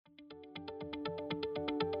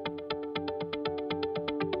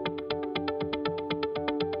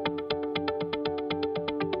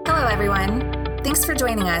everyone. Thanks for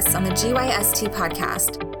joining us on the GYST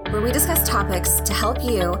podcast, where we discuss topics to help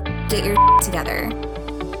you get your together.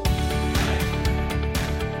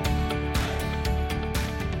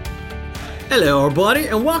 Hello, everybody,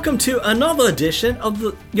 and welcome to another edition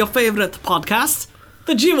of your favorite podcast,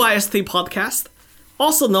 the GYST podcast,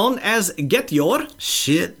 also known as Get Your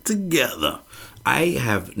Shit Together. I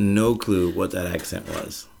have no clue what that accent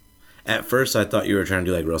was. At first, I thought you were trying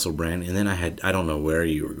to do like Russell Brand, and then I don't know where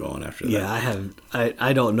you were going after that. Yeah,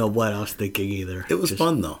 I don't know what I was thinking either. It was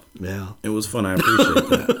fun, though. Yeah. It was fun. I appreciate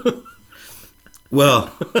that. Well,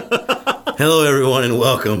 hello, everyone, and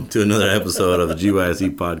welcome to another episode of the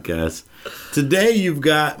GYST podcast. Today, you've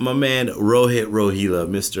got my man, Rohit Rohila,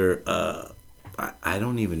 Mr. I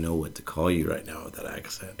don't even know what to call you right now with that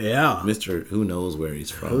accent. Yeah. Mr. Who knows where he's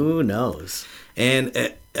from. Who knows?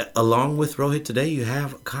 And along with Rohit today, you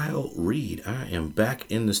have Kyle Reed. I am back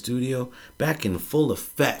in the studio, back in full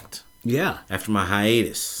effect. Yeah. After my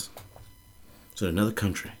hiatus. So another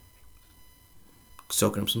country.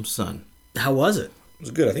 Soaking up some sun. How was it? It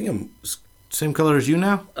was good. I think I'm same color as you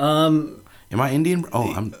now. Am I Indian?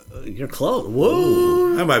 Oh, I'm. You're close.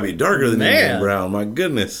 Whoa. I might be darker than Man. Indian brown. My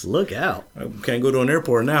goodness. Look out. I can't go to an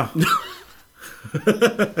airport now.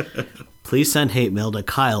 Please send hate mail to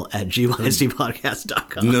Kyle at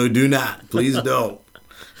gystpodcast.com. No, do not. Please don't.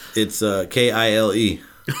 It's Kile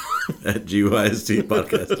at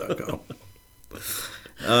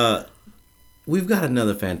gystpodcast.com. We've got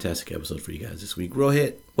another fantastic episode for you guys this week.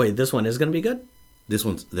 Rohit. Wait, this one is going to be good?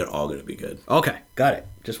 They're all going to be good. Okay, got it.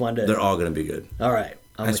 Just wanted to... They're all going to be good. All right.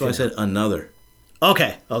 That's why I said another.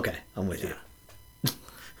 Okay, I'm with you.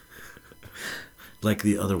 Like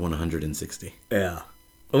the other 160. Yeah.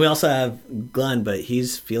 And we also have Glenn, but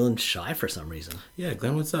he's feeling shy for some reason. Yeah,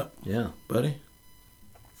 Glenn, what's up? Yeah. Buddy?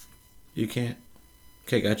 You can't?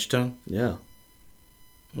 Okay, got your tongue? Yeah.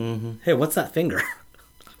 Mm-hmm. Hey, what's that finger?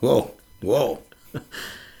 Whoa.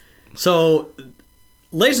 So,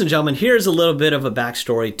 ladies and gentlemen, here's a little bit of a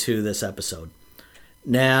backstory to this episode.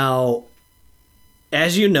 Now,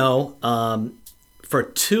 as you know, for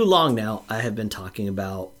too long now, I have been talking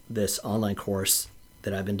about this online course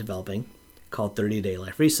that I've been developing called 30-Day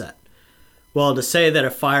Life Reset. Well, to say that a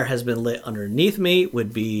fire has been lit underneath me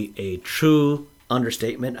would be a true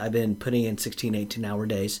understatement. I've been putting in 16, 18-hour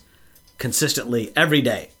days consistently every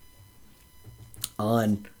day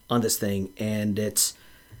on this thing, and it's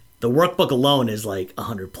the workbook alone is like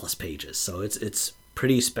 100 plus pages, so it's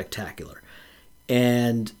pretty spectacular.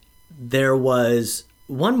 And there was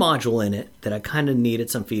one module in it that I kind of needed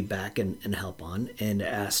some feedback and help on, and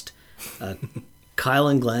asked Kyle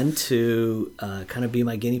and Glenn to kind of be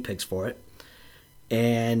my guinea pigs for it.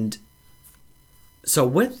 And so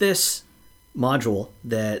with this module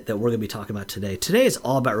that we're going to be talking about today is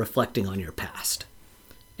all about reflecting on your past.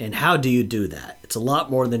 And how do you do that? It's a lot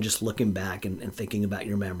more than just looking back and thinking about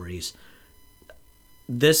your memories.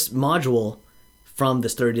 This module from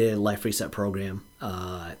this 30-Day Life Reset program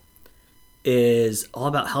is all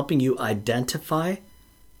about helping you identify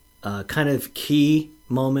kind of key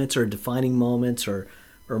moments or defining moments or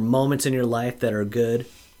moments in your life that are good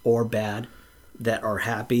or bad, that are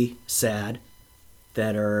happy, sad,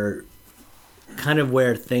 that are kind of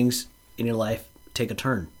where things in your life take a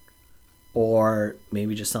turn, or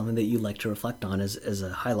maybe just something that you like to reflect on as a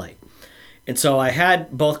highlight. And so I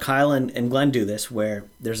had both Kyle and Glenn do this, where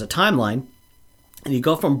there's a timeline, and you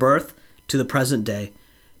go from birth to the present day,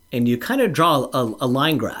 and you kind of draw a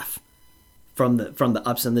line graph from the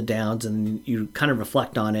ups and the downs, and you kind of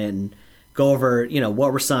reflect on it and go over,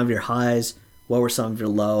 what were some of your highs, what were some of your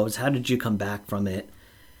lows, how did you come back from it,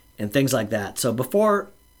 and things like that. So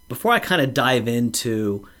before I kind of dive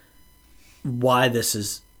into why this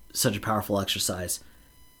is such a powerful exercise,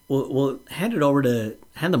 we'll hand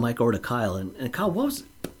the mic over to Kyle. And Kyle, what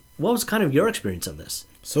was kind of your experience of this?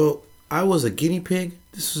 So I was a guinea pig.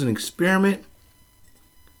 This was an experiment.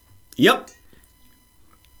 Yep.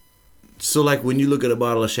 So like when you look at a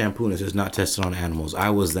bottle of shampoo and it says not tested on animals,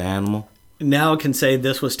 I was the animal. Now I can say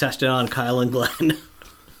this was tested on Kyle and Glenn.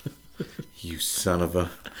 You son of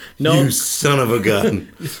a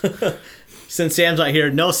gun. Since Sam's not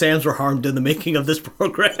here, no Sams were harmed in the making of this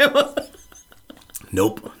program.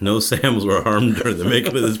 Nope. No Sams were harmed during the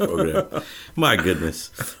making of this program. My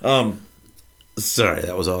goodness. Sorry,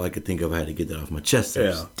 that was all I could think of. I had to get that off my chest.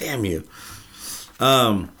 Yeah. Damn you.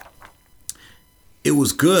 It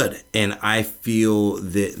was good, and I feel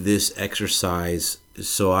that this exercise,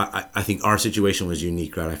 so I think our situation was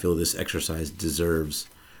unique, right? I feel this exercise deserves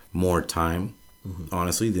more time,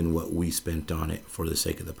 honestly, than what we spent on it for the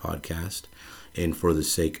sake of the podcast and for the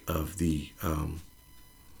sake of the,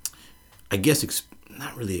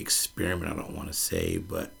 not really experiment, I don't want to say,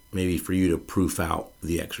 but maybe for you to proof out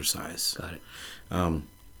the exercise. Got it.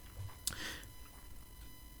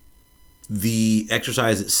 The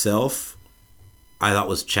exercise itself, I thought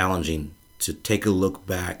was challenging to take a look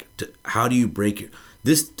back to how do you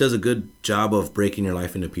this does a good job of breaking your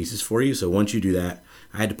life into pieces for you. So once you do that,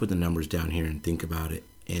 I had to put the numbers down here and think about it.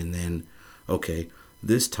 And then, okay,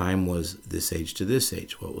 this time was this age to this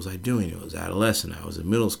age. What was I doing? It was adolescent. I was in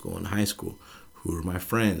middle school and high school. Who were my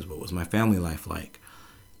friends? What was my family life like?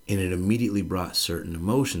 And it immediately brought certain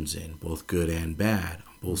emotions in, both good and bad,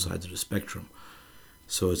 on both sides of the spectrum.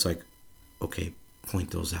 So it's like, okay, point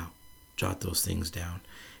those out, jot those things down.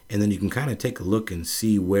 And then you can kind of take a look and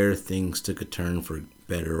see where things took a turn for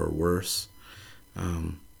better or worse.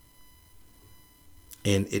 And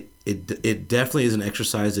it definitely is an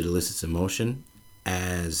exercise that elicits emotion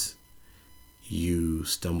as you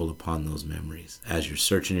stumble upon those memories. As you're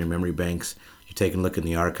searching your memory banks, you're taking a look in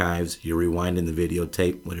the archives, you're rewinding the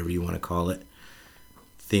videotape, whatever you want to call it.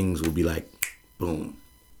 Things will be like, boom,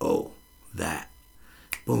 oh, that.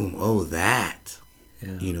 Boom, oh, that.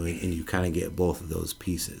 Yeah. You know, and you kind of get both of those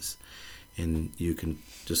pieces. And you can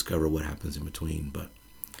discover what happens in between. But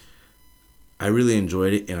I really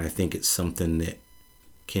enjoyed it, and I think it's something that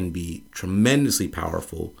can be tremendously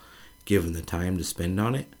powerful given the time to spend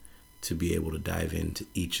on it, to be able to dive into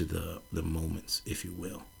each of the moments, if you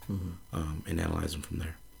will, and analyze them from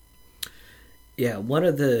there. Yeah, one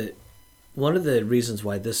of the reasons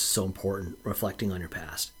why this is so important, reflecting on your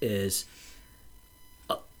past, is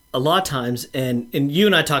a lot of times, and you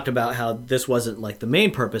and I talked about how this wasn't like the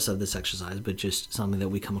main purpose of this exercise, but just something that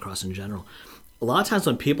we come across in general. A lot of times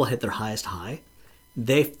when people hit their highest high,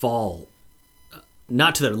 they fall,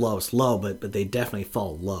 not to their lowest low, but they definitely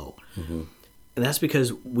fall low. Mm-hmm. And that's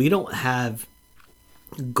because we don't have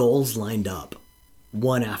goals lined up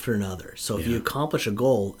one after another. So if you accomplish a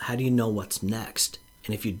goal, how do you know what's next?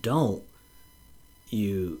 And if you don't,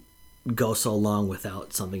 you go so long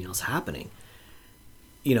without something else happening.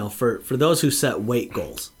 You know, for those who set weight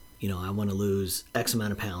goals, you know, I want to lose X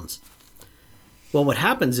amount of pounds. Well, what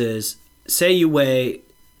happens is, say you weigh,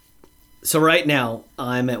 so right now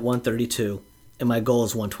I'm at 132 and my goal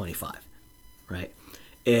is 125, right?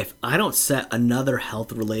 If I don't set another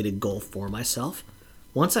health-related goal for myself,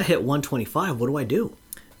 once I hit 125, what do I do?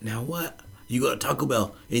 Now what? You go to Taco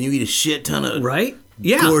Bell and you eat a shit ton of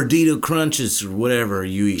Gordita Crunches or whatever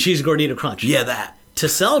you eat. Cheese Gordita Crunch. Yeah, that. To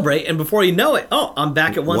celebrate, and before you know it, I'm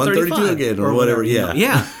back at 135. 132 again or whatever, yeah.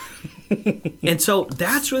 Yeah. And so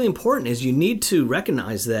that's really important, is you need to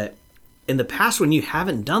recognize that in the past when you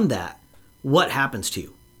haven't done that, what happens to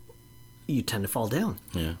you? You tend to fall down.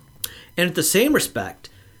 Yeah. And at the same respect,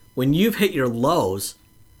 when you've hit your lows,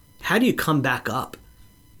 how do you come back up?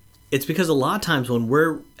 It's because a lot of times when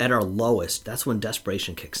we're at our lowest, that's when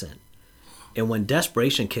desperation kicks in. And when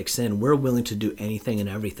desperation kicks in, we're willing to do anything and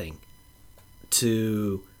everything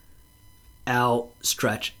to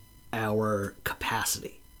outstretch our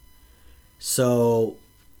capacity. So,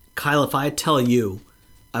 Kyle, if I tell you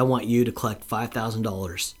I want you to collect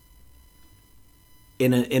 $5,000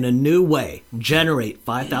 in a new way, generate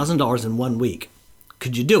 $5,000 in 1 week,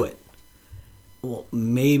 could you do it? Well,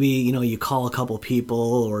 maybe, you call a couple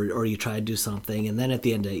people or you try to do something, and then at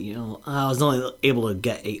the end of it, I was only able to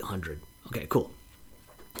get 800. Okay, cool.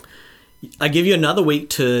 I give you another week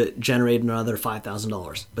to generate another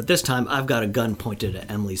 $5,000. But this time, I've got a gun pointed at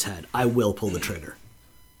Emily's head. I will pull the trigger.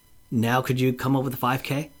 Now, could you come up with a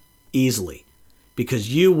 5K? Easily.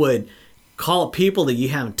 Because you would call up people that you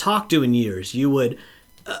haven't talked to in years. You would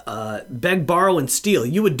beg, borrow, and steal.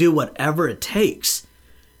 You would do whatever it takes.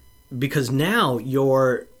 Because now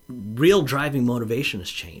your real driving motivation has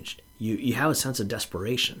changed. You have a sense of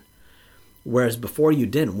desperation. Whereas before you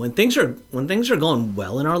didn't. When things are going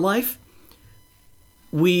well in our life,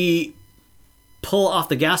 we pull off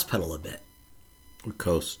the gas pedal a bit. We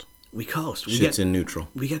coast. Shit's in neutral.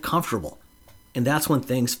 We get comfortable. And that's when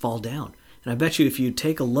things fall down. And I bet you if you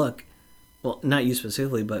take a look, well, not you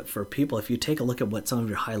specifically, but for people, if you take a look at what some of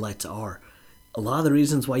your highlights are, a lot of the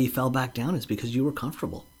reasons why you fell back down is because you were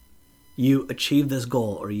comfortable. You achieved this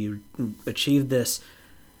goal or you achieved this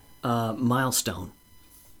milestone.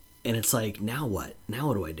 And it's like, now what? Now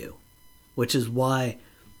what do I do? Which is why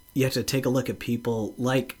you have to take a look at people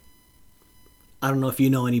like, I don't know if you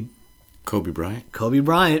know any... Kobe Bryant.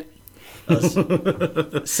 I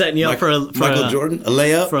was setting you up for Michael Jordan? A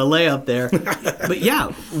layup? For a layup there. But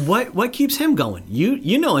yeah, what keeps him going?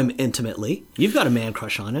 You know him intimately. You've got a man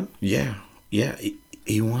crush on him. Yeah.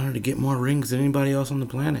 He wanted to get more rings than anybody else on the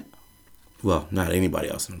planet. Well, not anybody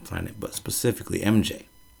else on the planet, but specifically MJ.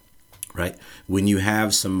 right? When you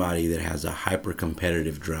have somebody that has a hyper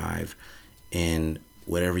competitive drive and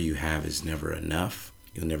whatever you have is never enough,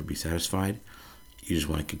 you'll never be satisfied. You just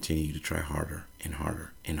want to continue to try harder and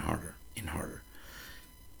harder and harder and harder.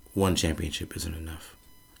 One championship isn't enough.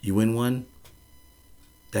 You win one,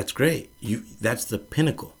 that's great. That's the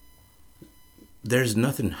pinnacle. There's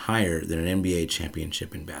nothing higher than an NBA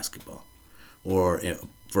championship in basketball, or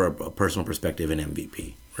for a personal perspective, an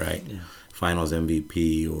MVP, right? Yeah. Finals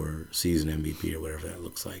MVP or season MVP or whatever that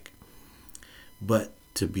looks like. But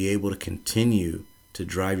to be able to continue to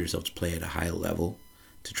drive yourself to play at a high level,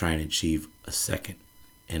 to try and achieve a second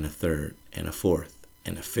and a third and a fourth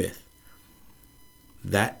and a fifth,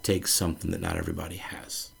 that takes something that not everybody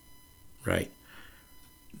has, right?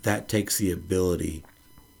 That takes the ability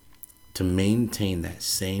to maintain that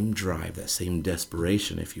same drive, that same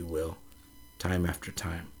desperation, if you will, time after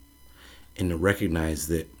time. And to recognize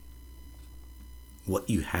that what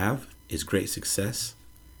you have is great success,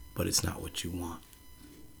 but it's not what you want.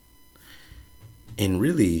 And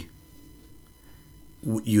really,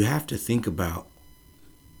 you have to think about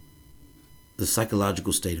the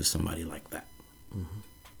psychological state of somebody like that. Mm-hmm.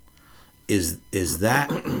 Is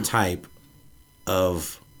that type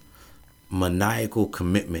of maniacal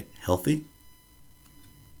commitment healthy?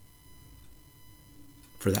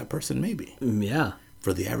 For that person, maybe. Yeah.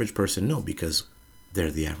 For the average person, no, because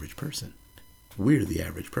they're the average person. We're the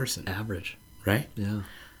average person. Average. Right? Yeah.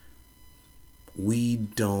 We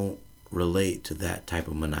don't relate to that type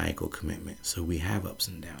of maniacal commitment, so we have ups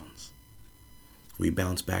and downs. We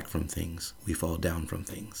bounce back from things. We fall down from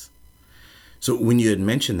things. So when you had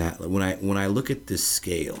mentioned that, when I look at this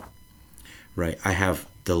scale, right, I have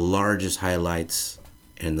the largest highlights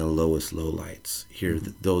and the lowest lowlights. Here,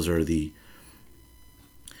 those are the,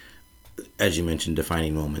 as you mentioned,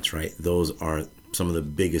 defining moments, right? Those are some of the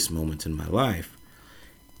biggest moments in my life.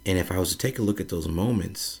 And if I was to take a look at those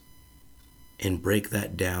moments and break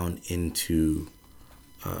that down into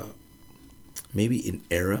maybe an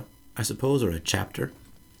era, I suppose, or a chapter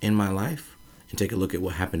in my life, and take a look at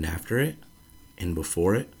what happened after it and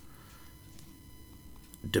before it,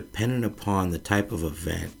 depending upon the type of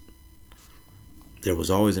event, there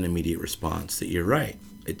was always an immediate response that you're right.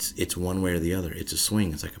 It's one way or the other. It's a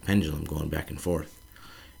swing. It's like a pendulum going back and forth.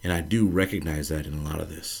 And I do recognize that in a lot of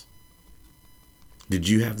this. Did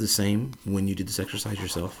you have the same when you did this exercise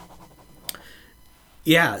yourself?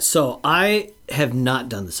 Yeah, so I have not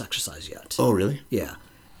done this exercise yet. Oh, really? Yeah.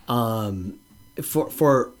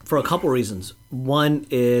 For a couple reasons. One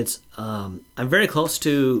is I'm very close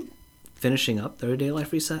to finishing up 30-day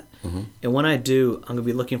life reset. Mm-hmm. And when I do, I'm going to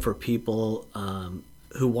be looking for people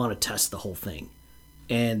who want to test the whole thing.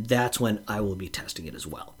 And that's when I will be testing it as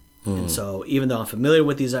well. Mm. And so even though I'm familiar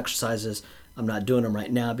with these exercises, I'm not doing them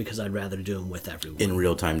right now because I'd rather do them with everyone. In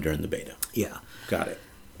real time during the beta. Yeah. Got it.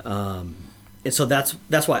 And so that's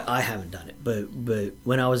why I haven't done it. But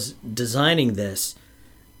when I was designing this,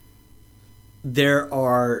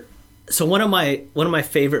 so one of my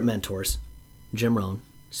favorite mentors, Jim Rohn,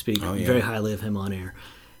 speak very highly of him on air.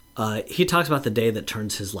 He talks about the day that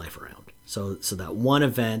turns his life around. So that one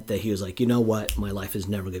event that he was like, you know what, my life is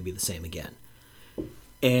never going to be the same again.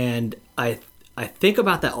 And I think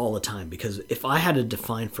about that all the time, because if I had to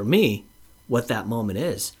define for me what that moment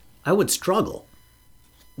is, I would struggle.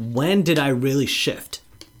 When did I really shift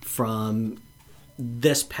from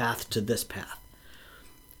this path to this path?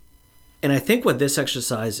 And I think what this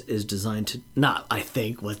exercise is designed to, not I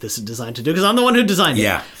think what this is designed to do, because I'm the one who designed it.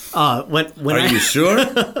 Yeah. You sure?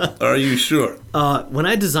 Are you sure? When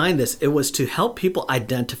I designed this, it was to help people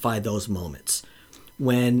identify those moments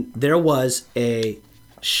when there was a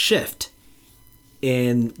shift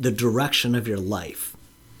in the direction of your life,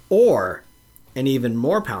 or, and even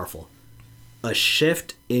more powerful, a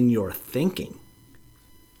shift in your thinking.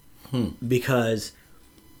 Because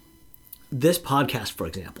this podcast, for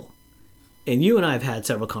example, and you and I have had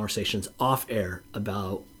several conversations off air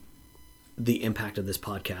about the impact of this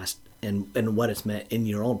podcast and what it's meant in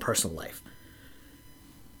your own personal life.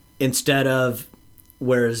 Instead of,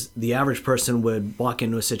 whereas the average person would walk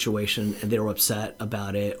into a situation and they were upset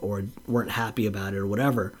about it or weren't happy about it or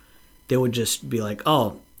whatever, they would just be like,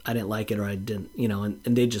 oh, I didn't like it, or I didn't,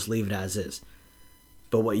 and they'd just leave it as is.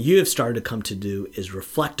 But what you have started to come to do is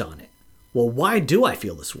reflect on it. Well, why do I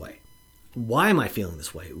feel this way? Why am I feeling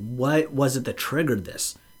this way? What was it that triggered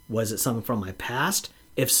this? Was it something from my past?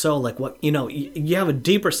 If so, like what, you have a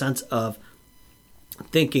deeper sense of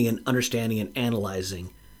thinking and understanding and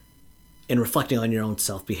analyzing and reflecting on your own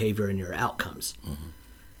self-behavior and your outcomes. Mm-hmm.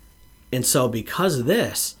 And so because of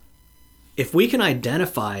this, if we can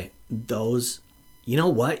identify those, you know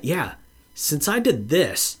what? Yeah, since I did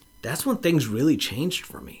this, that's when things really changed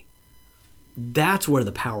for me. That's where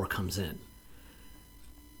the power comes in.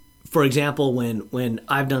 For example, when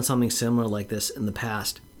I've done something similar like this in the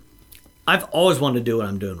past, I've always wanted to do what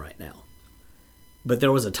I'm doing right now. But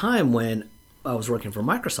there was a time when I was working for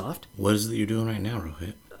Microsoft. What is it you're doing right now,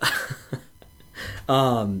 Rohit?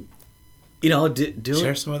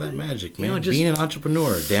 Share some of that magic, man. Being an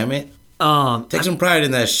entrepreneur, damn it. Take some pride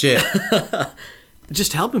in that shit.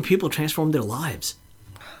 Just helping people transform their lives.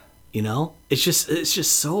 It's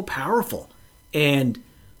just so powerful. And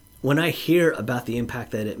when I hear about the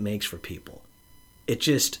impact that it makes for people, it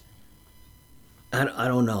just, I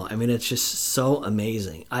don't know. I mean, it's just so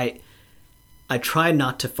amazing. I try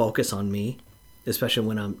not to focus on me, especially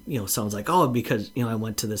when I'm, someone's like, oh, because, I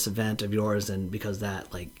went to this event of yours and because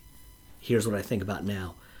that, like, here's what I think about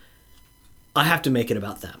now. I have to make it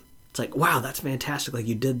about them. It's like, wow, that's fantastic. Like,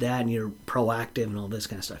 you did that and you're proactive and all this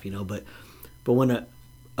kind of stuff, But when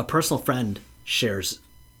a personal friend shares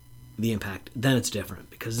the impact, then it's different,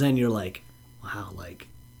 because then you're like, wow, like,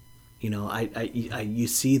 you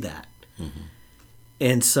see that. Mm-hmm.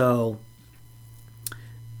 And so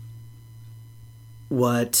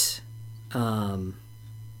what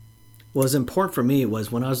was important for me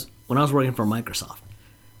was when I was working for Microsoft,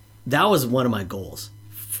 that was one of my goals.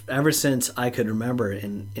 Ever since I could remember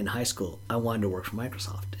in high school, I wanted to work for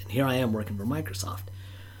Microsoft. And here I am working for Microsoft.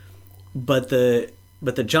 But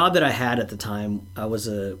the job that I had at the time, I was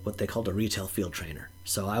what they called a retail field trainer.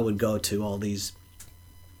 So I would go to all these,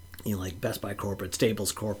 like Best Buy corporate,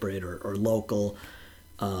 Staples corporate, or local,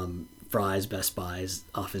 Fry's, Best Buys,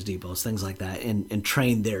 Office Depots, things like that, and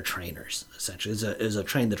train their trainers, essentially. It was a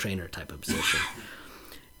train the trainer type of position.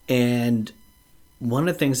 And one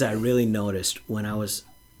of the things that I really noticed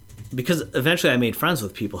because eventually I made friends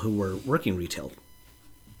with people who were working retail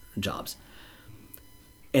jobs.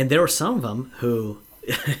 And there were some of them who,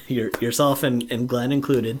 yourself and Glenn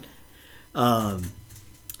included, and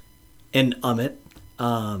Amit.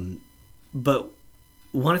 But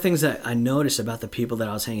one of the things that I noticed about the people that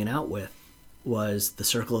I was hanging out with was the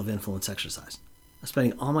circle of influence exercise. I was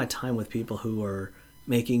spending all my time with people who were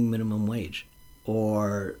making minimum wage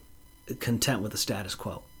or content with the status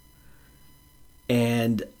quo.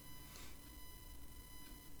 And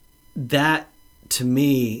that, to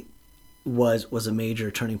me, was a major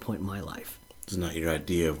turning point in my life. It's not your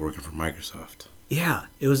idea of working for Microsoft. Yeah,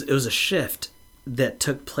 it was a shift that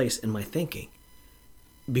took place in my thinking,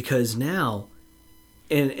 because now,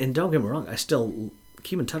 and don't get me wrong, I still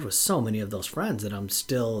keep in touch with so many of those friends that I'm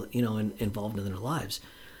still involved in their lives,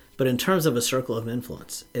 but in terms of a circle of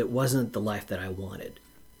influence, it wasn't the life that I wanted,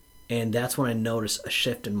 and that's when I noticed a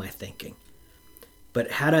shift in my thinking.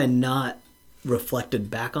 But had I not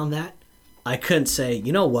reflected back on that, I couldn't say,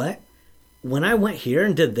 you know what? When I went here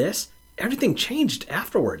and did this, everything changed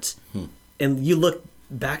afterwards. And you look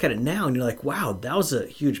back at it now and you're like, wow, that was a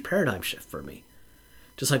huge paradigm shift for me.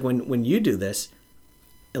 Just like when you do this,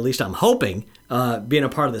 at least I'm hoping, being a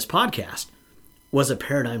part of this podcast was a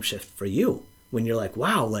paradigm shift for you. When you're like,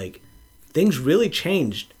 wow, like things really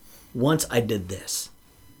changed once I did this.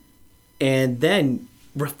 And then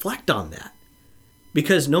reflect on that.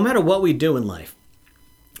 Because no matter what we do in life,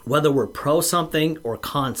 whether we're pro something or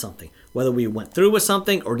con something, whether we went through with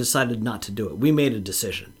something or decided not to do it, we made a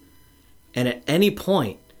decision. And at any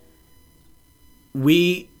point,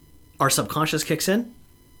 our subconscious kicks in,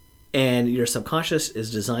 and your subconscious is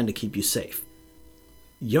designed to keep you safe.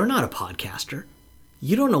 You're not a podcaster.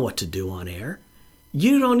 You don't know what to do on air.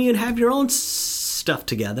 You don't even have your own stuff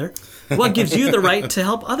together. What gives you the right to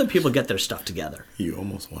help other people get their stuff together? You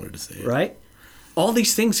almost wanted to say it. Right? All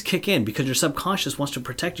these things kick in because your subconscious wants to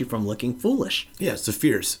protect you from looking foolish. Yeah, it's the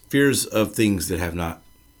fears of things that have not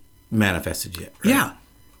manifested yet. Right? Yeah.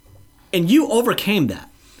 And you overcame that.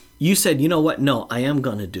 You said, you know what? No, I am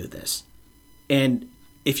going to do this. And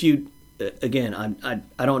if you, again,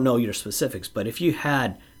 I don't know your specifics, but if you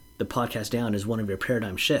had the podcast down as one of your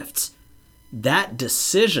paradigm shifts, that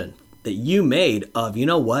decision that you made of, you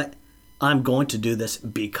know what? I'm going to do this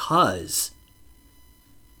because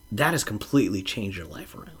that has completely changed your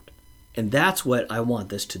life around. And that's what I want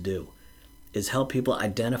this to do, is help people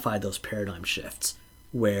identify those paradigm shifts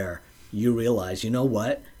where you realize, you know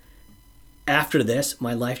what? After this,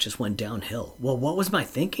 my life just went downhill. Well, what was my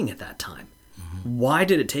thinking at that time? Mm-hmm. Why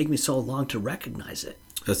did it take me so long to recognize it?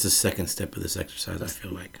 That's the second step of this exercise, I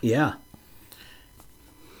feel like. Yeah.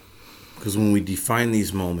 Because when we define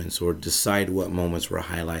these moments or decide what moments were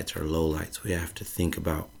highlights or lowlights, we have to think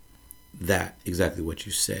about that, exactly what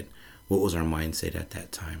you said. What was our mindset at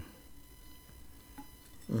that time?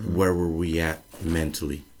 Mm-hmm. Where were we at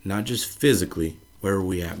mentally? Not just physically, where were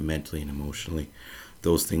we at mentally and emotionally?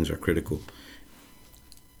 those things are critical.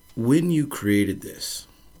 When you created this,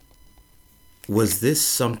 was this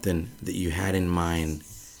something that you had in mind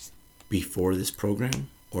before this program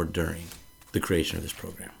or during the creation of this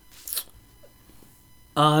program?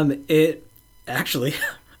 It actually,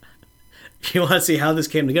 if you want to see how this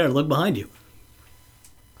came together, look behind you.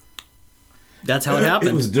 That's how it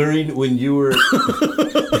happened. It was during when you were.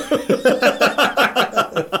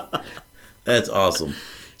 That's awesome.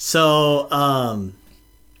 So,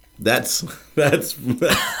 That's.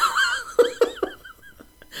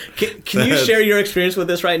 Can you share your experience with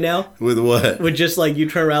this right now? With what? With just like you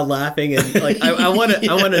turn around laughing and like I want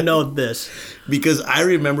to know this. Because I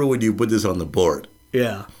remember when you put this on the board.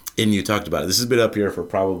 Yeah. And you talked about it. This has been up here for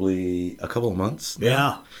probably a couple of months now.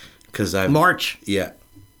 Yeah. Because March. Yeah.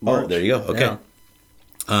 March. Oh, there you go. Okay.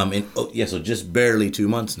 Yeah. So just barely 2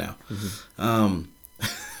 months now. Mm-hmm.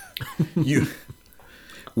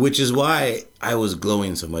 Which is why I was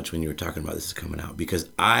glowing so much when you were talking about this coming out, because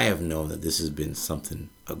I have known that this has been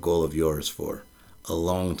a goal of yours for a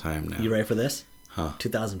long time now. You ready for this? Huh?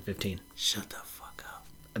 2015. Shut the fuck up.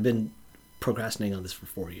 I've been procrastinating on this for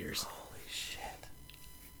 4 years. Holy shit.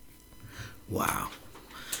 Wow.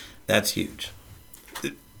 That's huge.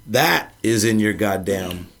 That is in your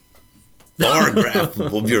goddamn bar graph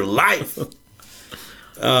of your life.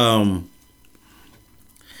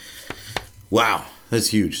 Wow. That's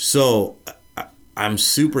huge. So I'm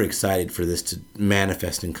super excited for this to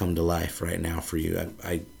manifest and come to life right now for you.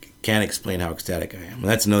 I can't explain how ecstatic I am.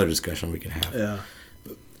 That's another discussion we can have. Yeah.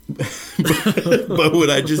 But when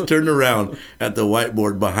I just turned around at the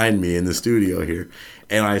whiteboard behind me in the studio here,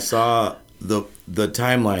 and I saw the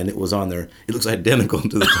timeline that was on there, it looks identical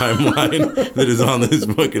to the timeline that is on this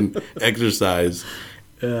fucking exercise.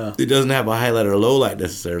 Yeah. It doesn't have a highlight or a low light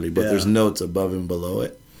necessarily, but Yeah. there's notes above and below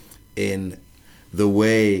it. And the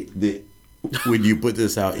way that when you put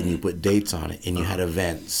this out and you put dates on it and you had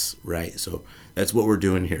events, right? So that's what we're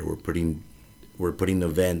doing here. We're putting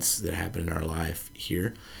events that happen in our life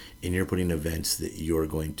here, and you're putting events that you're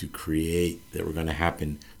going to create that were going to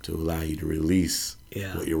happen to allow you to release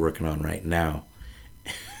what you're working on right now.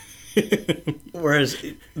 Whereas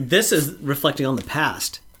this is reflecting on the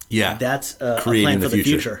past. Yeah. That's a creating plan for the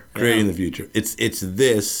future. Creating the future. It's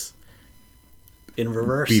this in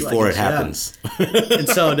reverse before I guess, it happens. Yeah. And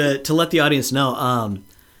so to let the audience know,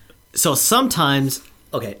 so sometimes,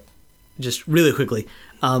 okay, just really quickly,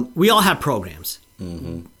 we all have programs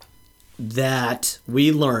that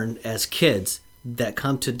we learn as kids that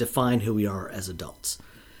come to define who we are as adults.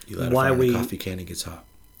 You light a fire in a coffee can, it gets hot.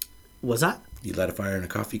 Was that? You light a fire in a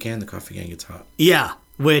coffee can, the coffee can gets hot. Yeah,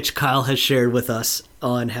 which Kyle has shared with us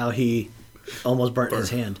on how he almost burnt his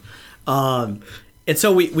hand. And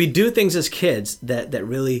so we do things as kids that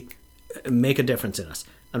really make a difference in us.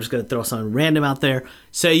 I'm just going to throw something random out there.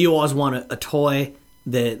 Say you always want a toy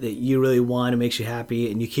that you really want and makes you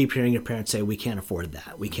happy, and you keep hearing your parents say, we can't afford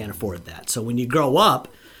that, we can't afford that. So when you grow up,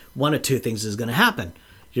 one of two things is going to happen.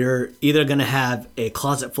 You're either going to have a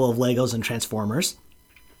closet full of Legos and Transformers,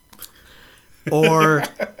 or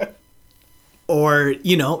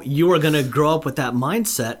you are going to grow up with that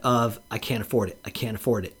mindset of, I can't afford it, I can't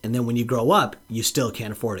afford it. And then when you grow up, you still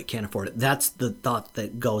can't afford it. That's the thought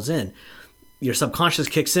that goes in. Your subconscious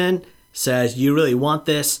kicks in, says, you really want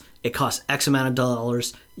this, it costs X amount of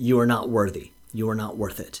dollars, you are not worthy, you are not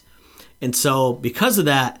worth it. And so because of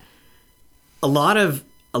that, a lot of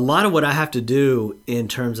what I have to do in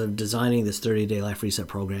terms of designing this 30-day life reset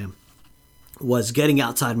program was getting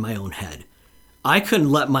outside my own head. I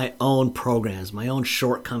couldn't let my own programs, my own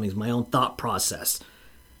shortcomings, my own thought process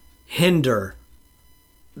hinder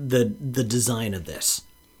the design of this.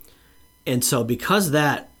 And so because of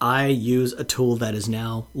that, I use a tool that is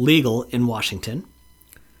now legal in Washington.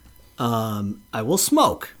 I will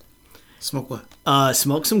smoke. Smoke what?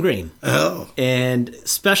 Smoke some green. Oh. And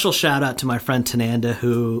special shout out to my friend Tananda,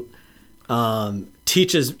 who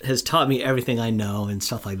has taught me everything I know and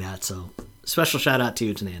stuff like that. So special shout out to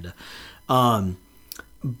you, Tananda.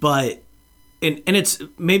 But it's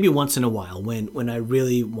maybe once in a while when I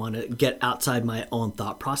really want to get outside my own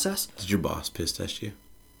thought process. Did your boss piss test you?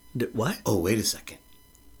 What? Oh, wait a second.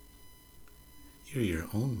 You're your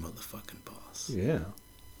own motherfucking boss. Yeah.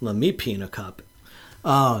 Let me pee in a cup.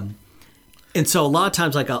 And so a lot of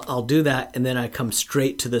times, like I'll do that, and then I come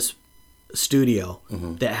straight to this studio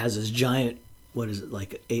that has this giant, what is it,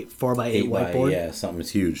 like 4x8 whiteboard? Yeah, something that's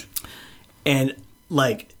huge. And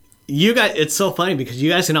like you guys, it's so funny because you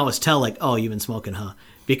guys can always tell, like, oh, you've been smoking, huh?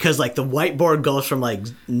 Because like the whiteboard goes from like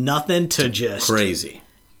nothing to just crazy,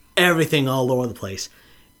 everything all over the place.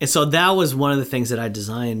 And so that was one of the things that I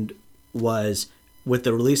designed was with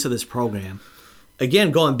the release of this program.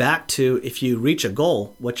 again, going back to if you reach a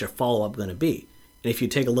goal, what's your follow-up going to be? And if you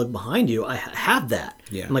take a look behind you, I have that.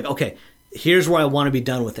 Yeah. I'm like, okay, here's where I want to be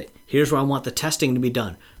done with it. Here's where I want the testing to be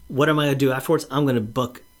done. What am I going to do afterwards? I'm going to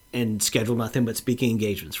book and schedule nothing but speaking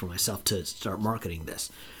engagements for myself to start marketing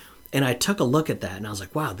this. And I took a look at that and I was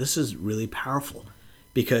like, wow, this is really powerful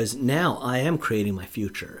because now I am creating my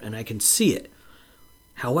future and I can see it.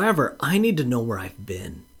 However, I need to know where I've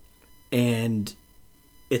been. And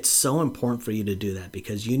it's so important for you to do that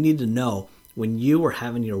because you need to know when you were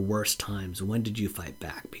having your worst times, when did you fight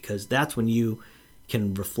back? Because that's when you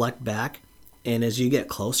can reflect back. And as you get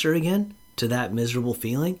closer again to that miserable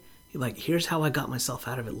feeling, you're like, here's how I got myself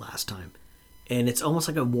out of it last time. And it's almost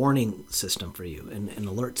like a warning system for you, an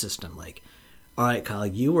alert system. Like, all right, Kyle,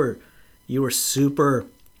 you were super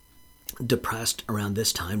depressed around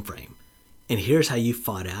this time frame. And here's how you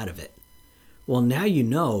fought out of it. Well, now you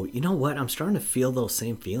know what? I'm starting to feel those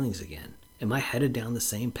same feelings again. Am I headed down the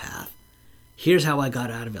same path? Here's how I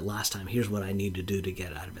got out of it last time. Here's what I need to do to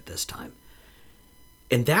get out of it this time.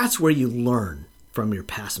 And that's where you learn from your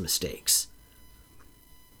past mistakes.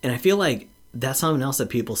 And I feel like that's something else that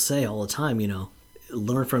people say all the time,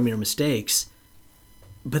 learn from your mistakes.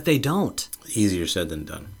 But they don't. Easier said than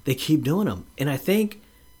done. They keep doing them. And I think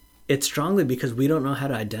it's strongly because we don't know how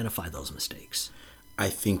to identify those mistakes. I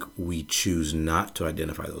think we choose not to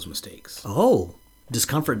identify those mistakes. Oh,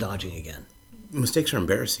 discomfort dodging again. Mistakes are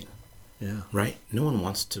embarrassing. Yeah. Right? No one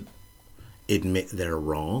wants to admit they're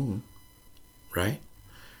wrong. Right?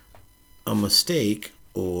 A mistake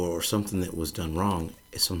or something that was done wrong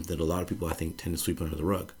is something that a lot of people, I think, tend to sweep under the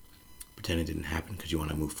rug. Pretend it didn't happen because you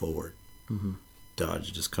want to move forward. Mm-hmm.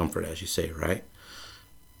 Dodge discomfort, as you say, right?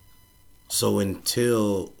 So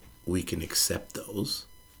until we can accept those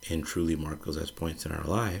and truly mark those as points in our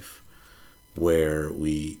life where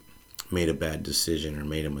we made a bad decision or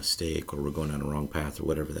made a mistake or we're going down the wrong path or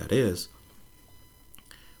whatever that is,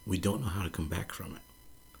 we don't know how to come back from it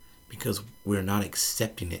because we're not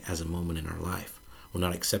accepting it as a moment in our life. We're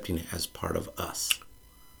not accepting it as part of us.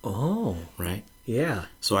 Oh. Right? Yeah.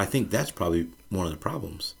 So I think that's probably one of the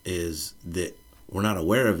problems is that we're not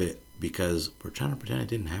aware of it because we're trying to pretend it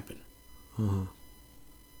didn't happen. Mm-hmm.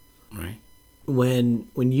 Right? When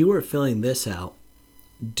you were filling this out,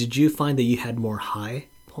 did you find that you had more high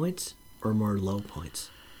points or more low points?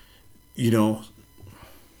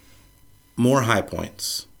 More high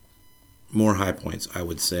points. More high points, I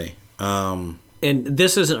would say. And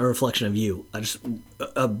this isn't a reflection of you,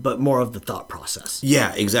 but more of the thought process.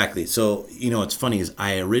 Yeah, exactly. So, what's funny is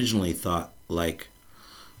I originally thought,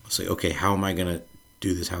 okay, how am I going to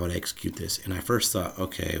do this? How would I execute this? And I first thought,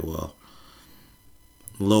 okay, well,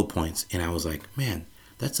 low points. And I was like, man,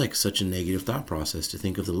 that's like such a negative thought process to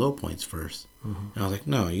think of the low points first. Mm-hmm. And I was like,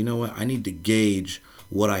 no, you know what? I need to gauge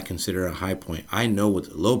what I consider a high point. I know what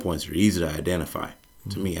the low points are easy to identify. Mm-hmm.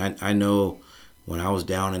 To me, I know when I was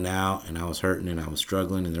down and out and I was hurting and I was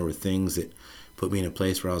struggling and there were things that put me in a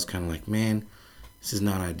place where I was kind of like, man, this is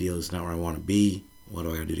not ideal. It's not where I want to be. What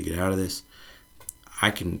do I got to do to get out of this?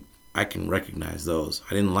 I can recognize those.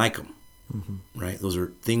 I didn't like them, mm-hmm. right? Those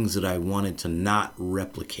are things that I wanted to not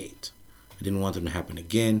replicate. I didn't want them to happen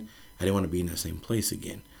again. I didn't want to be in that same place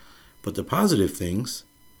again. But the positive things,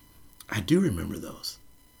 I do remember those.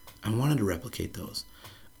 I wanted to replicate those.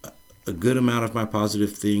 A good amount of my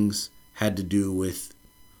positive things had to do with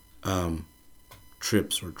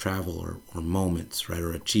trips or travel or moments, right,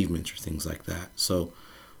 or achievements or things like that. So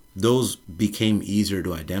those became easier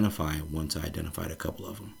to identify once I identified a couple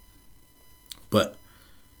of them. But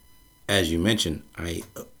as you mentioned, I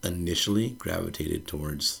initially gravitated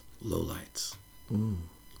towards lowlights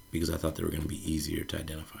because I thought they were going to be easier to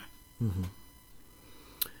identify. Mm-hmm.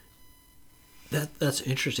 That's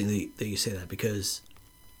interesting that you say that because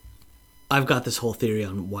I've got this whole theory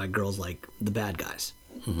on why girls like the bad guys,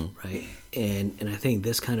 mm-hmm. right? And I think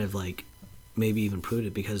this kind of like maybe even proved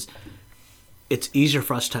it because it's easier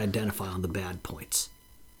for us to identify on the bad points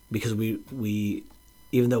because we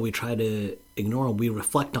even though we try to ignore them, we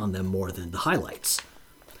reflect on them more than the highlights.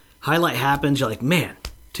 Highlight happens, you're like, man,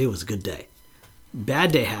 today was a good day.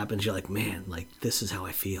 Bad day happens, you're like, man, like this is how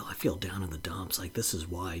I feel. I feel down in the dumps. Like this is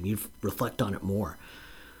why. And you reflect on it more.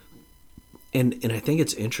 And I think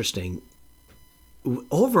it's interesting.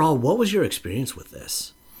 Overall, what was your experience with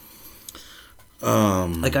this?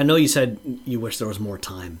 Like I know you said you wish there was more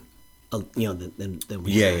time, than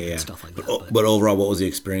we had and stuff like that. But overall, what was the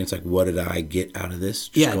experience? Like, what did I get out of this?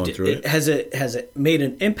 Just going through it. Has it made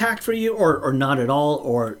an impact for you, or not at all?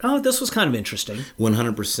 Or this was kind of interesting.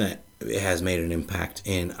 100%, it has made an impact,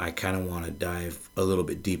 and I kind of want to dive a little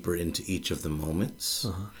bit deeper into each of the moments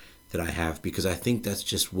that I have because I think that's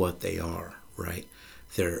just what they are, right?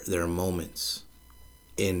 There are moments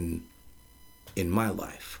in my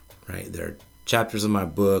life, right? There are chapters of my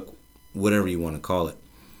book, whatever you want to call it.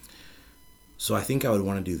 So I think I would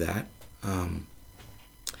want to do that.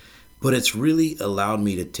 But it's really allowed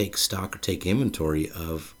me to take stock or take inventory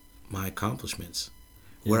of my accomplishments,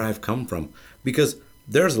 where I've come from. Because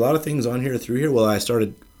there's a lot of things on here through here. Well, I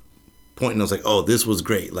started pointing, I was like, oh, this was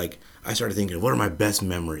great. Like, I started thinking, what are my best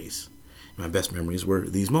memories? My best memories were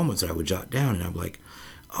these moments that I would jot down. And I'm like,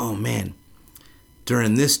 oh, man,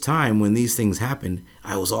 during this time when these things happened,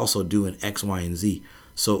 I was also doing X, Y, and Z.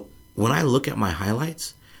 So when I look at my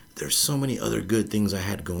highlights, there's so many other good things I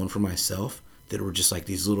had going for myself that were just like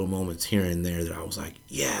these little moments here and there that I was like,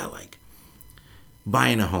 yeah, like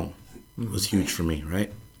buying a home was huge for me,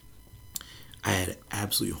 right? I had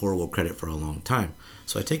absolutely horrible credit for a long time.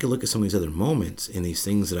 So I take a look at some of these other moments and these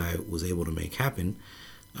things that I was able to make happen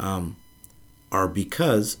are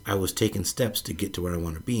because I was taking steps to get to where I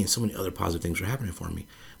want to be, and so many other positive things were happening for me.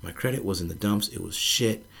 My credit was in the dumps. It was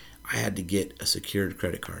shit. I had to get a secured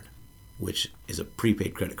credit card, which is a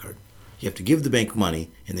prepaid credit card. You have to give the bank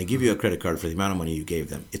money, and they give you a credit card for the amount of money you gave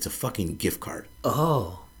them. It's a fucking gift card.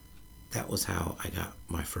 Oh. That was how I got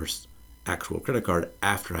my first actual credit card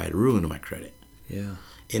after I had ruined my credit. Yeah.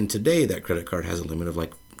 And today, that credit card has a limit of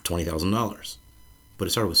like $20,000. But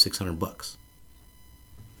it started with $600.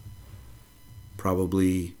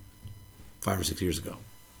 Probably 5 or 6 years ago.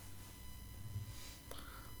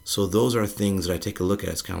 So those are things that I take a look at.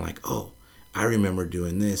 It's kind of like, oh, I remember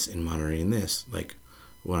doing this and monitoring this. Like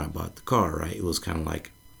when I bought the car, right? It was kind of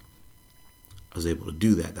like I was able to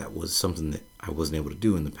do that. That was something that I wasn't able to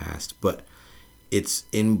do in the past. But it's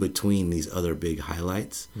in between these other big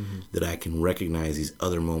highlights that I can recognize these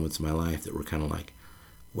other moments in my life that were kind of like,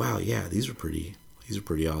 wow, yeah, these are pretty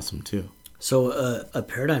awesome too. So a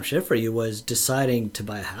paradigm shift for you was deciding to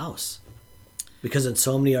buy a house, because in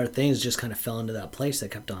so many other things just kind of fell into that place that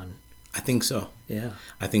kept on. I think so. Yeah.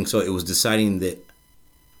 I think so. It was deciding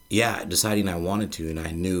I wanted to, and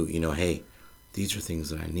I knew, hey, these are things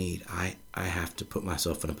that I need. I have to put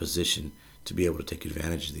myself in a position to be able to take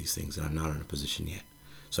advantage of these things, and I'm not in a position yet.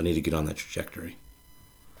 So I need to get on that trajectory.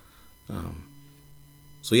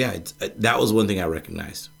 So yeah, that was one thing I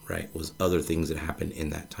recognized, right, was other things that happened in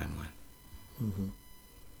that timeline. Mm-hmm.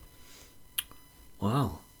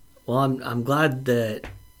 Wow. Well, I'm glad that,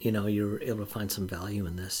 you were able to find some value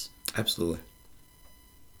in this. Absolutely.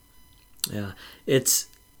 Yeah. It's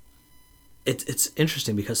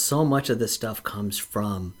interesting because so much of this stuff comes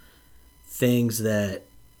from things that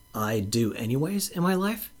I do anyways in my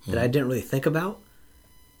life that I didn't really think about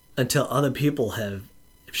until other people have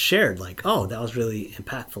shared, like, oh, that was really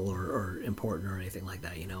impactful or important or anything like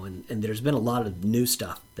that, and there's been a lot of new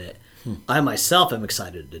stuff that I myself am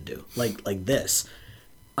excited to do, like this.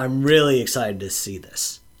 I'm really excited to see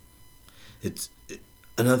this. It's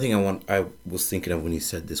another thing I was thinking of when you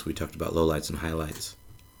said this. We talked about lowlights and highlights.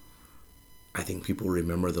 I think people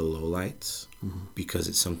remember the lowlights because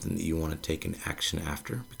it's something that you want to take an action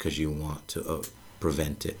after, because you want to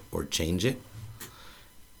prevent it or change it.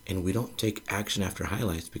 And we don't take action after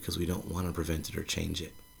highlights because we don't want to prevent it or change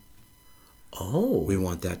it. Oh. We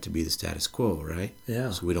want that to be the status quo, right? Yeah.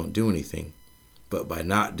 So we don't do anything. But by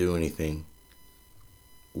not doing anything,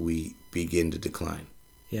 we begin to decline.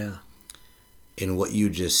 Yeah. And what you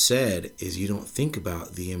just said is you don't think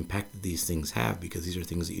about the impact that these things have because these are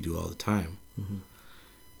things that you do all the time. Mm-hmm.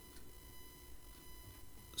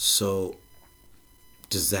 So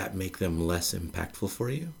does that make them less impactful for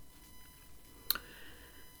you?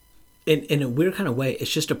 In a weird kind of way,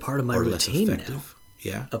 it's just a part of my routine now.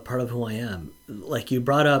 Yeah. A part of who I am. Like you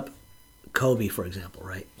brought up Kobe, for example,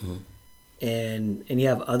 right? Mm-hmm. And you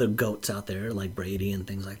have other GOATs out there like Brady and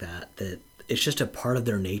things like that it's just a part of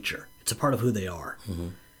their nature. It's a part of who they are. Mm-hmm.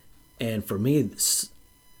 And for me,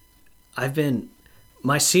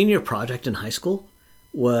 my senior project in high school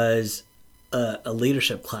was a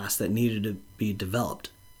leadership class that needed to be developed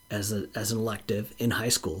as an elective in high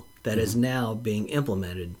school that is now being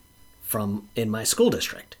implemented in my school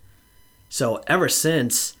district. So ever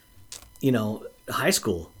since, high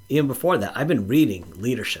school, even before that, I've been reading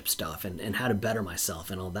leadership stuff and how to better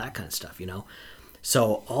myself and all that kind of stuff,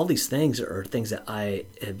 So all these things are things that I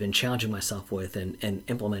have been challenging myself with and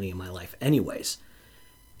implementing in my life anyways.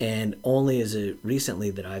 And only is it recently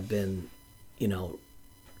that I've been,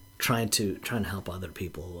 trying to help other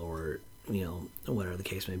people or, whatever the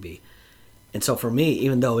case may be. And so for me,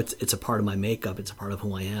 even though it's a part of my makeup, it's a part of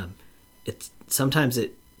who I am,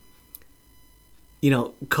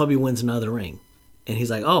 Kobe wins another ring and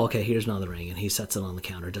he's like, oh, okay, here's another ring. And he sets it on the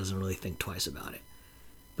counter, doesn't really think twice about it.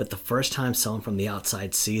 But the first time someone from the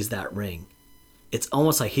outside sees that ring it's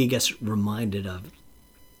almost like he gets reminded of,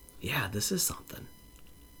 yeah, this is something.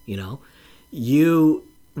 You know, you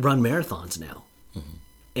run marathons now. Mm-hmm.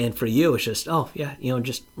 And for you, it's just, oh, yeah,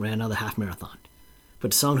 just ran another half marathon.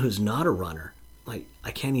 But someone who's not a runner, like,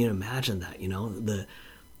 I can't even imagine that,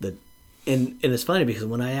 and it's funny because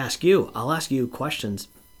when I ask you, I'll ask you questions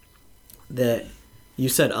that you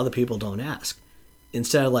said other people don't ask.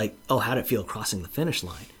 Instead of like, oh, how'd it feel crossing the finish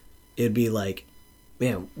line? It'd be like,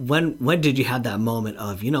 man, when did you have that moment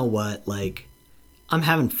of, you know what, like, I'm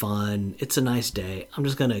having fun. It's a nice day. I'm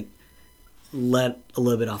just going to let a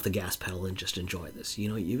little bit off the gas pedal and just enjoy this.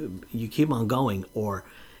 You keep on going. Or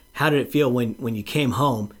how did it feel when you came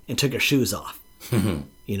home and took your shoes off? The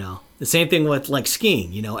same thing with like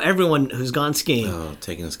skiing. Everyone who's gone skiing. Oh,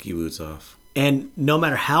 taking the ski boots off. And no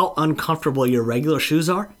matter how uncomfortable your regular shoes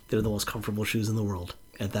are, they're the most comfortable shoes in the world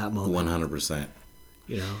at that moment. 100%.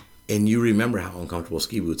 And you remember how uncomfortable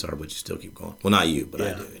ski boots are, but you still keep going. Well, not you, but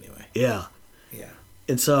I do anyway. Yeah. Yeah.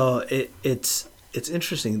 And so it's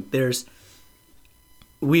interesting.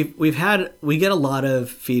 We get a lot of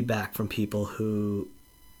feedback from people who,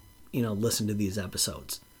 listen to these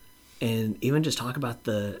episodes, and even just talk about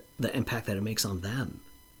the impact that it makes on them,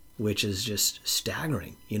 which is just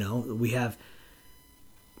staggering. We have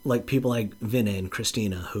like people like Vinay and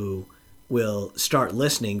Christina who will start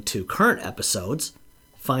listening to current episodes,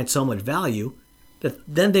 find so much value that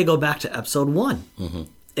then they go back to episode 1 mm-hmm.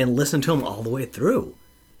 and listen to them all the way through.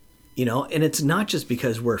 And it's not just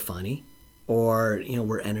because we're funny or,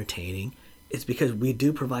 we're entertaining. It's because we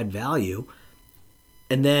do provide value,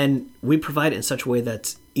 and then we provide it in such a way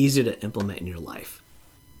that's easy to implement in your life.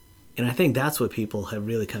 And I think that's what people have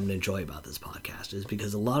really come to enjoy about this podcast, is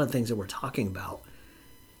because a lot of things that we're talking about,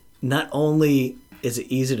 not only is it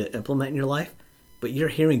easy to implement in your life, but you're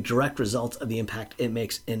hearing direct results of the impact it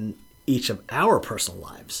makes in each of our personal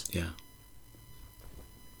lives. Yeah.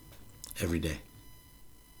 Every day.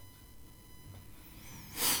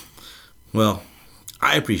 Well,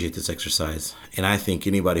 I appreciate this exercise, and I think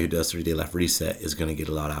anybody who does 3-Day Life Reset is going to get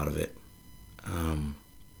a lot out of it,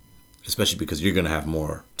 especially because you're going to have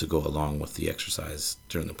more to go along with the exercise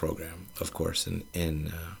during the program, of course.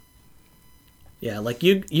 Yeah, like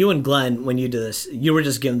you and Glenn, when you do this, you were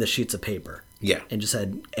just given the sheets of paper. Yeah. And just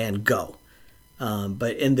said, and go.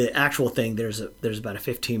 But in the actual thing, there's about a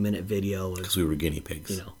 15-minute video. Because we were guinea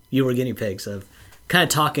pigs. You were guinea pigs of kind of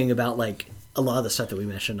talking about like a lot of the stuff that we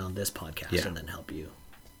mentioned on this podcast, and then help you,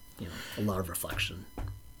 a lot of reflection.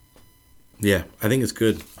 Yeah, I think it's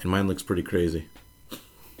good. And mine looks pretty crazy.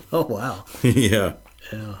 Oh, wow. Yeah.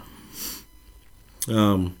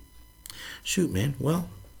 Yeah. Shoot, man. Well,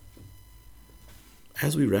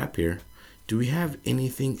 as we wrap here, do we have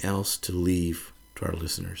anything else to leave to our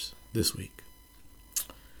listeners this week?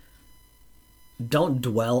 Don't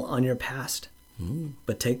dwell on your past,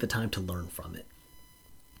 but take the time to learn from it.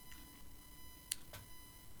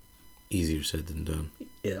 Easier said than done.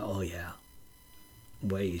 Yeah, oh, yeah.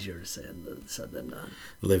 Way easier said than done.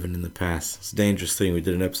 Living in the past. It's a dangerous thing. We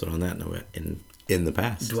did an episode on that in the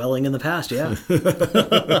past. Dwelling in the past, yeah.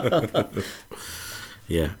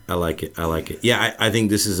 Yeah, I like it. Yeah, I think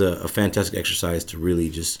this is a fantastic exercise to really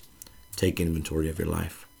just take inventory of your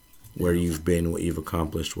life. Where you've been, what you've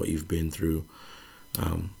accomplished, what you've been through,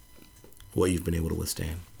 what you've been able to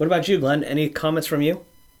withstand. What about you, Glenn? Any comments from you?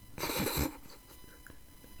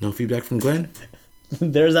 No feedback from Glenn?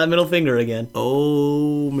 There's that middle finger again.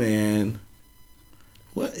 Oh, man.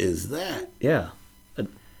 What is that? Yeah.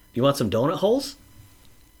 You want some donut holes?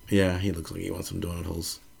 Yeah, he looks like he wants some donut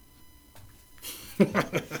holes.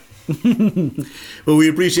 Well, we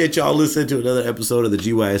appreciate y'all listening to another episode of the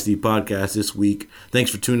GYSD podcast this week. Thanks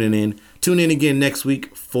for tuning in. Tune in again next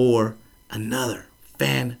week for another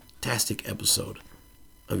fantastic episode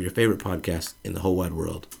of your favorite podcast in the whole wide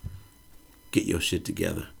world. Get your shit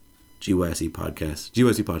together. GYSD Podcast,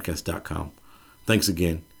 GYSDpodcast.com. Thanks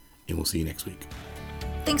again, and we'll see you next week.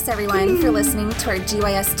 Thanks, everyone, for listening to our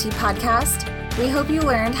GYST podcast. We hope you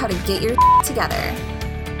learned how to get your together.